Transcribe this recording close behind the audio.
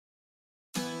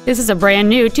This is a brand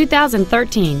new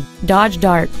 2013 Dodge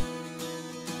Dart.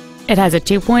 It has a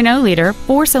 2.0-liter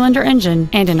four-cylinder engine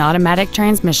and an automatic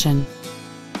transmission.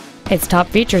 Its top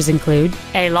features include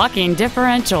a locking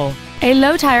differential, a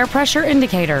low tire pressure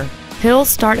indicator, hill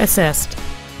start assist,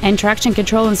 and traction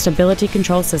control and stability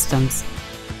control systems.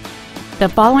 The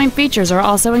following features are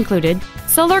also included: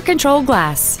 solar control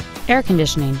glass, air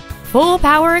conditioning, full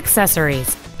power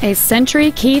accessories, a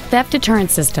Sentry key theft deterrent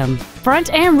system,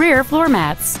 front and rear floor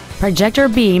mats, projector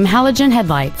beam halogen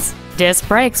headlights, disc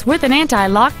brakes with an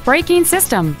anti-lock braking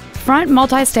system, front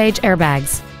multi-stage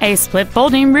airbags, a split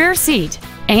folding rear seat,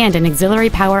 and an auxiliary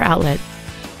power outlet.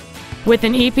 With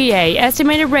an EPA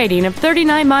estimated rating of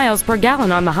 39 miles per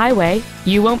gallon on the highway,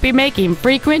 you won't be making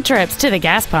frequent trips to the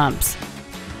gas pumps.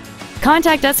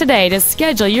 Contact us today to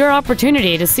schedule your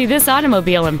opportunity to see this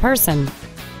automobile in person.